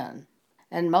 10.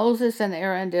 And Moses and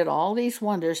Aaron did all these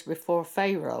wonders before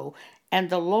Pharaoh, and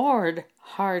the Lord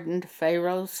hardened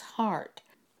Pharaoh's heart,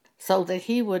 so that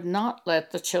he would not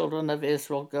let the children of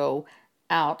Israel go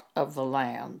out of the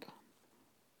land.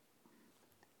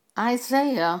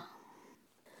 Isaiah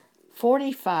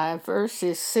 45,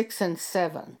 verses 6 and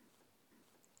 7.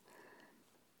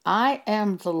 I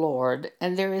am the Lord,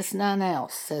 and there is none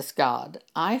else, says God.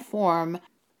 I form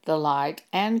the light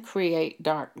and create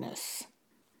darkness.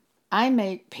 I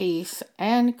make peace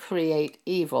and create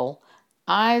evil.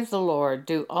 I, the Lord,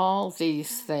 do all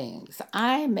these things.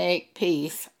 I make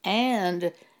peace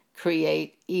and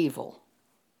create evil.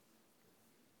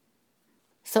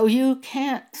 So you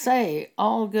can't say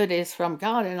all good is from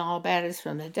God and all bad is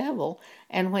from the devil.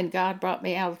 And when God brought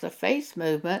me out of the faith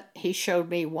movement, he showed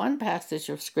me one passage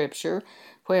of scripture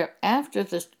where after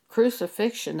the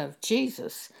crucifixion of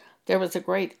Jesus, there was a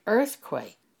great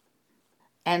earthquake.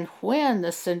 And when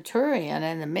the centurion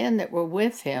and the men that were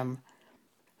with him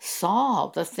saw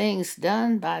the things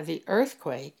done by the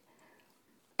earthquake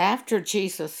after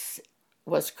Jesus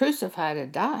was crucified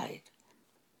and died,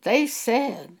 they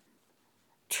said,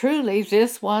 truly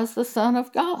this was the Son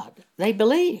of God. They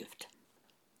believed.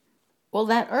 Well,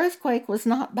 that earthquake was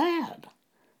not bad.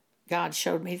 God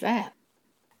showed me that.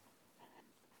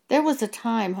 There was a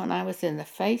time when I was in the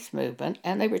faith movement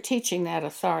and they were teaching that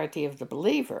authority of the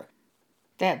believer,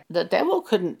 that the devil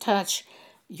couldn't touch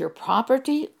your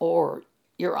property or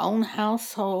your own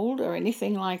household or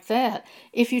anything like that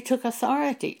if you took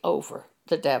authority over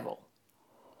the devil.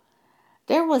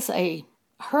 There was a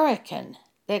hurricane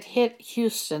that hit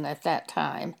Houston at that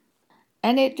time,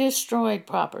 and it destroyed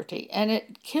property and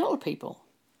it killed people.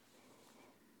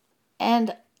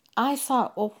 And I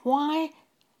thought, well, why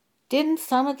didn't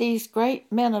some of these great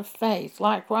men of faith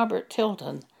like Robert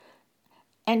Tilton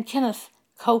and Kenneth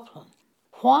Copeland,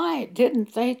 why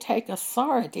didn't they take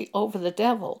authority over the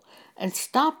devil and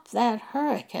stop that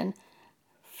hurricane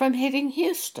from hitting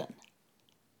Houston?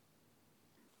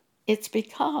 It's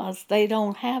because they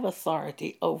don't have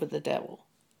authority over the devil.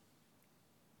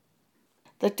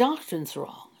 The doctrine's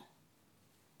wrong.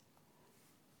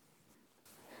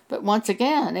 But once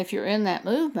again, if you're in that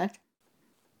movement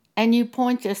and you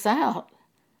point this out,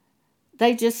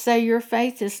 they just say your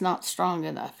faith is not strong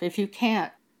enough. If you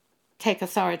can't take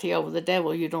authority over the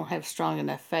devil, you don't have strong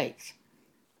enough faith.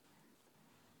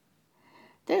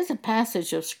 There's a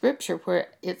passage of scripture where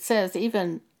it says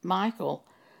even Michael,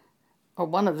 or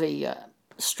one of the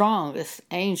strongest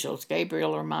angels,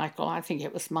 Gabriel or Michael, I think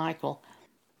it was Michael,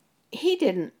 he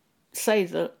didn't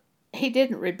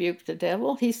rebuke the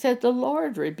devil. He said, the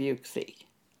Lord rebuke thee.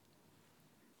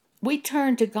 We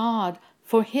turn to God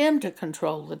for him to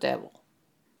control the devil.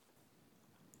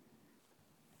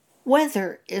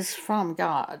 Weather is from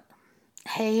God.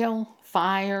 Hail,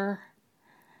 fire,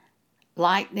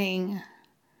 lightning,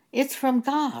 it's from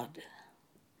God.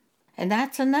 And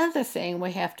that's another thing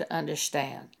we have to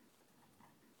understand.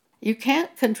 You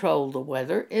can't control the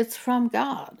weather, it's from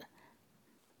God.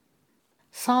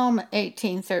 Psalm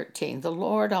 18:13, the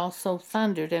Lord also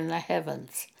thundered in the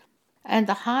heavens, and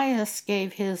the highest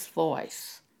gave his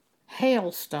voice,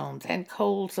 hailstones and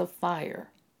coals of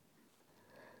fire.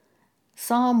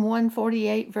 Psalm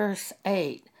 148, verse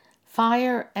 8,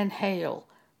 fire and hail,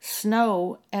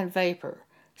 snow and vapor,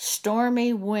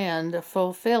 stormy wind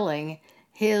fulfilling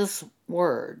his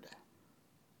word.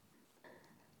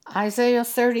 Isaiah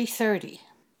 30:30,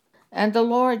 and the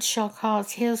Lord shall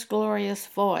cause his glorious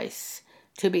voice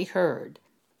to be heard,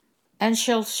 and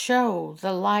shall show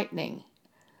the lightning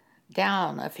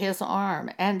down of his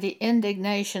arm and the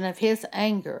indignation of his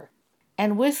anger,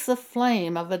 and with the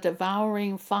flame of a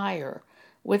devouring fire,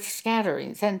 with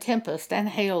scatterings and tempest and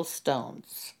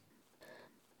hailstones.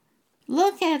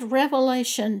 Look at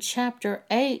Revelation chapter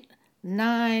 8,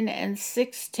 9, and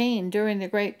 16 during the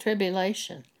Great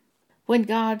Tribulation, when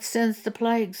God sends the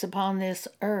plagues upon this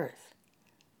earth.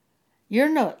 You're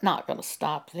not going to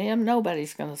stop them.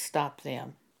 Nobody's going to stop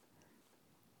them.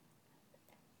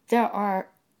 There are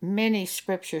many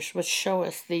scriptures which show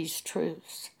us these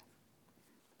truths.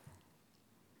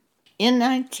 In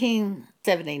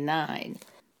 1979,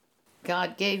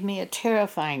 God gave me a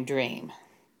terrifying dream.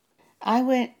 I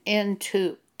went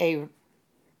into a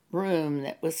room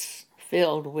that was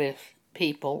filled with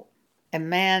people. A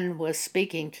man was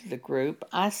speaking to the group.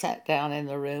 I sat down in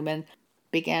the room and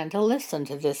began to listen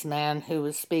to this man who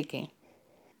was speaking.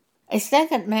 A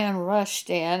second man rushed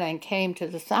in and came to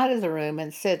the side of the room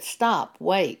and said, "Stop,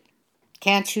 wait.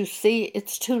 Can't you see?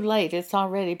 It's too late. It's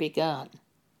already begun."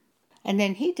 And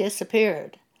then he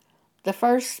disappeared. The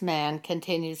first man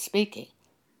continued speaking.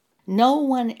 No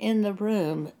one in the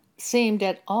room seemed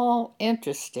at all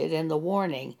interested in the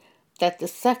warning that the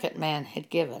second man had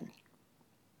given.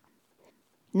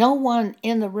 No one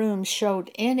in the room showed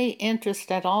any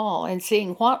interest at all in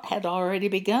seeing what had already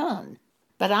begun.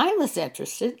 But I was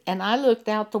interested, and I looked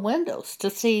out the windows to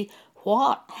see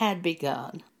what had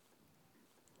begun.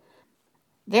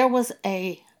 There was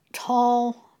a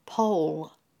tall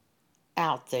pole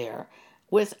out there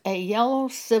with a yellow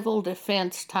civil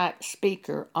defense type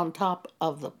speaker on top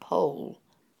of the pole,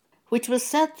 which was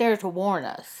set there to warn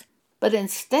us. But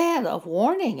instead of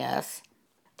warning us,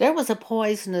 there was a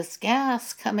poisonous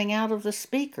gas coming out of the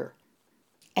speaker,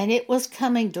 and it was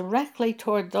coming directly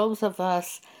toward those of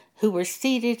us who were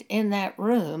seated in that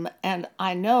room, and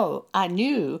I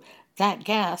knew that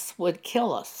gas would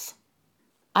kill us.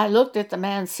 I looked at the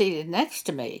man seated next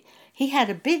to me. He had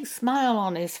a big smile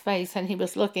on his face, and he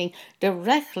was looking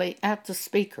directly at the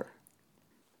speaker.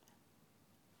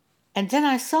 And then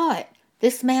I saw it.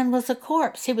 This man was a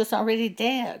corpse. He was already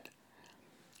dead.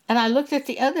 And I looked at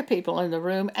the other people in the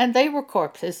room, and they were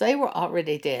corpses. They were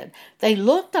already dead. They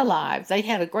looked alive. They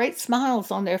had great smiles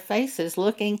on their faces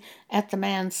looking at the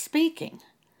man speaking.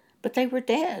 But they were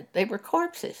dead. They were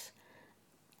corpses.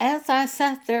 As I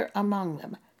sat there among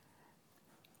them,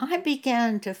 I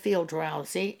began to feel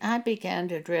drowsy. I began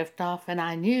to drift off, and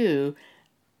I knew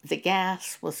the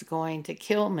gas was going to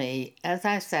kill me as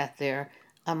I sat there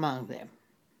among them.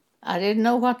 I didn't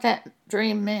know what that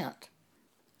dream meant.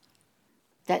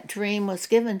 That dream was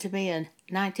given to me in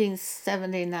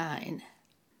 1979,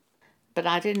 but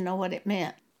I didn't know what it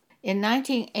meant. In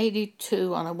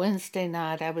 1982, on a Wednesday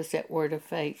night, I was at Word of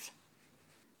Faith.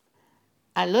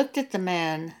 I looked at the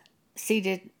man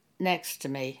seated next to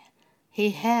me.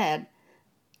 He had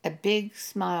a big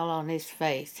smile on his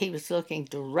face. He was looking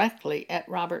directly at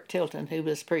Robert Tilton, who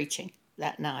was preaching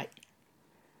that night.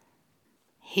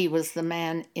 He was the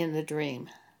man in the dream.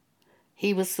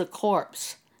 He was the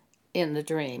corpse in the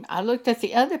dream. I looked at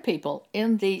the other people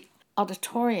in the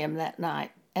auditorium that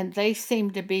night, and they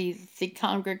seemed to be the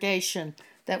congregation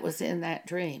that was in that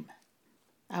dream.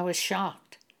 I was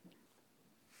shocked.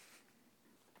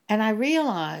 And I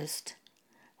realized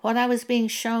what I was being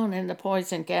shown in the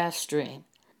poison gas dream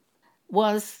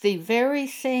was the very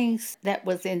things that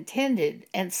was intended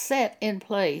and set in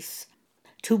place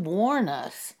to warn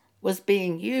us was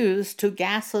being used to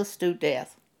gas us to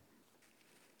death.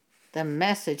 The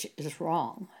message is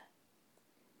wrong.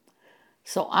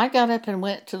 So I got up and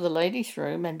went to the ladies'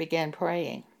 room and began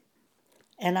praying.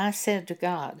 And I said to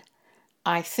God,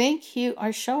 I think you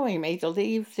are showing me to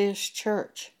leave this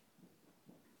church.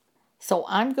 So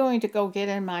I'm going to go get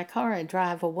in my car and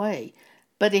drive away.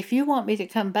 But if you want me to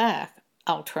come back,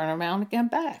 I'll turn around and come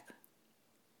back.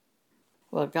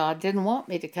 Well, God didn't want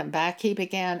me to come back. He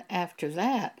began after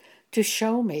that to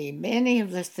show me many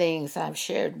of the things I've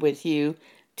shared with you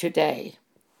today.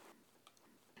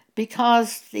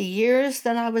 Because the years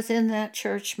that I was in that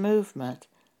church movement,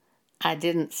 I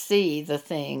didn't see the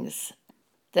things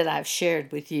that I've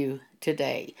shared with you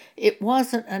today. It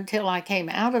wasn't until I came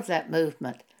out of that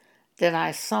movement that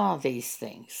I saw these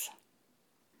things.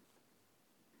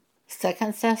 2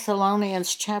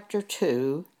 Thessalonians chapter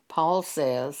 2, Paul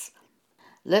says,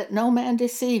 Let no man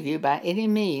deceive you by any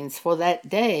means, for that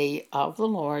day of the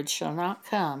Lord shall not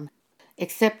come,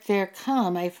 except there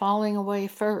come a falling away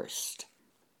first,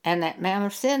 and that man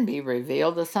of sin be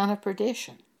revealed, the son of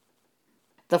perdition.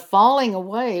 The falling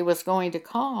away was going to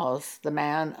cause the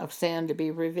man of sin to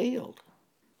be revealed.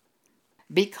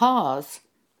 Because,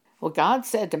 well, God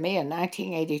said to me in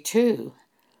 1982,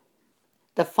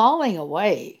 the falling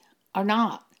away are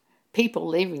not people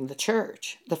leaving the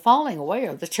church. The falling away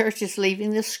of the church is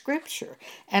leaving the Scripture.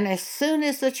 And as soon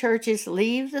as the churches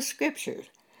leave the Scriptures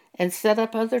and set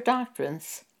up other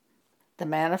doctrines, the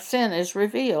man of sin is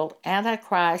revealed.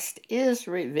 Antichrist is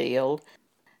revealed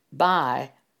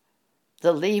by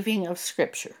the leaving of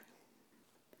Scripture.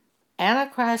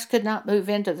 Antichrist could not move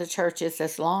into the churches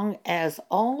as long as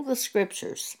all the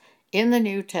Scriptures in the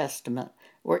New Testament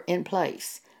were in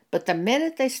place. But the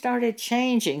minute they started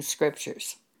changing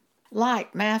Scriptures,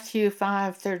 like Matthew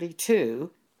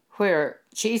 5:32, where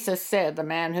Jesus said the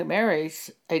man who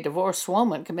marries a divorced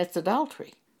woman commits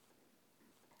adultery.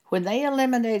 When they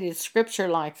eliminated Scripture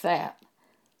like that,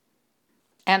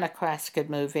 Antichrist could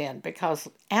move in, because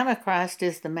Antichrist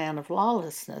is the man of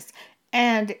lawlessness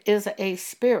and is a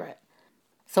spirit.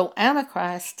 So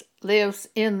Antichrist lives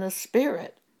in the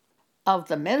spirit of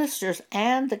the ministers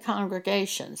and the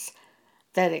congregations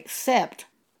that accept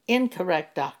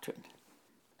incorrect doctrine.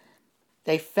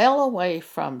 They fell away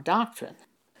from doctrine.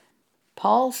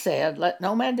 Paul said, Let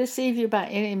no man deceive you by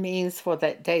any means, for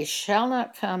that day shall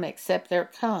not come except there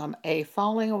come a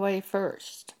falling away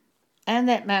first, and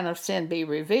that man of sin be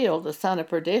revealed, the son of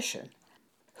perdition,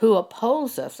 who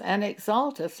opposeth and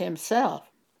exalteth himself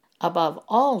above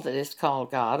all that is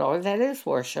called God, or that is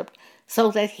worshipped,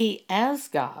 so that he as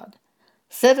God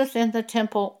sitteth in the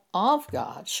temple of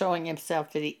God, showing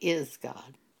himself that he is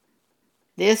God.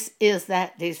 This is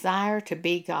that desire to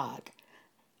be God.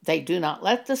 They do not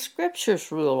let the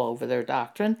Scriptures rule over their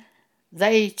doctrine.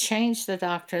 They change the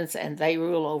doctrines and they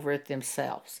rule over it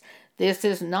themselves. This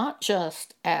is not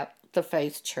just at the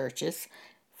faith churches,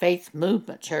 faith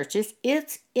movement churches.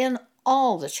 It's in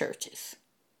all the churches.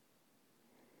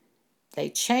 They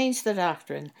change the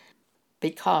doctrine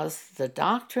because the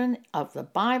doctrine of the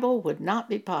Bible would not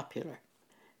be popular,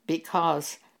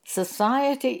 because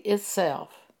society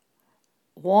itself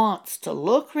wants to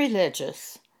look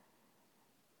religious,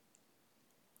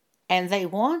 and they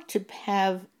want to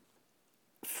have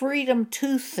freedom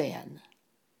to sin.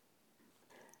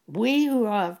 We who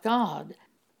are of God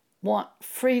want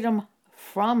freedom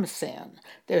from sin.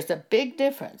 There's a big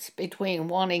difference between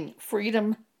wanting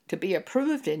freedom to be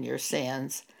approved in your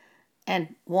sins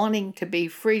and wanting to be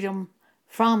freedom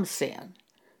from sin.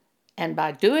 And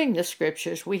by doing the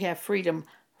scriptures, we have freedom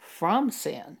from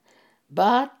sin.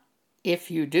 But if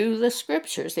you do the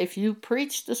scriptures, if you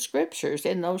preach the scriptures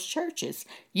in those churches,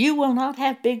 you will not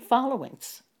have big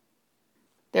followings.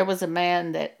 There was a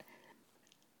man that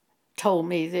told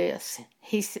me this.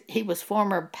 He was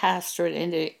former pastor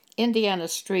in the Indiana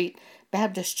Street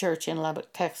Baptist Church in Lubbock,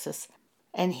 Texas.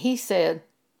 And he said,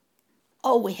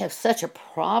 "Oh, we have such a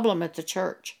problem at the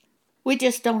church. We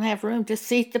just don't have room to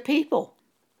seat the people.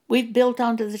 We've built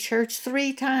onto the church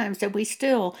 3 times and we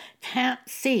still can't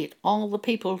seat all the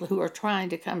people who are trying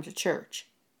to come to church."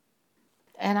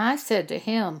 And I said to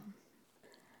him,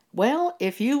 "Well,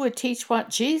 if you would teach what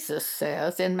Jesus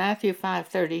says in Matthew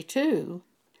 5:32,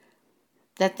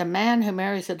 that the man who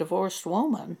marries a divorced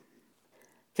woman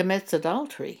commits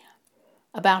adultery,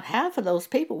 about half of those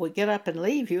people would get up and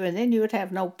leave you, and then you would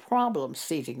have no problem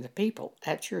seating the people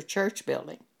at your church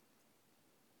building."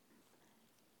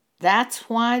 That's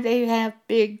why they have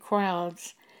big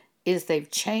crowds, is they've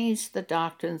changed the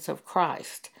doctrines of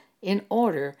Christ in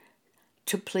order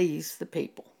to please the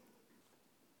people.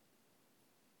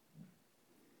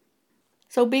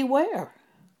 So beware.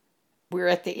 We're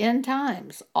at the end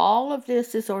times. All of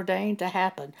this is ordained to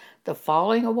happen. The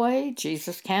falling away,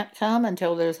 Jesus can't come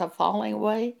until there's a falling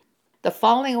away. The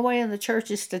falling away in the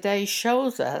churches today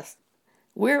shows us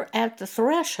we're at the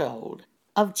threshold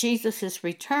of Jesus'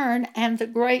 return and the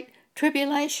great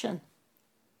tribulation.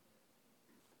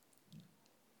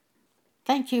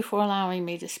 Thank you for allowing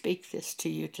me to speak this to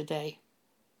you today.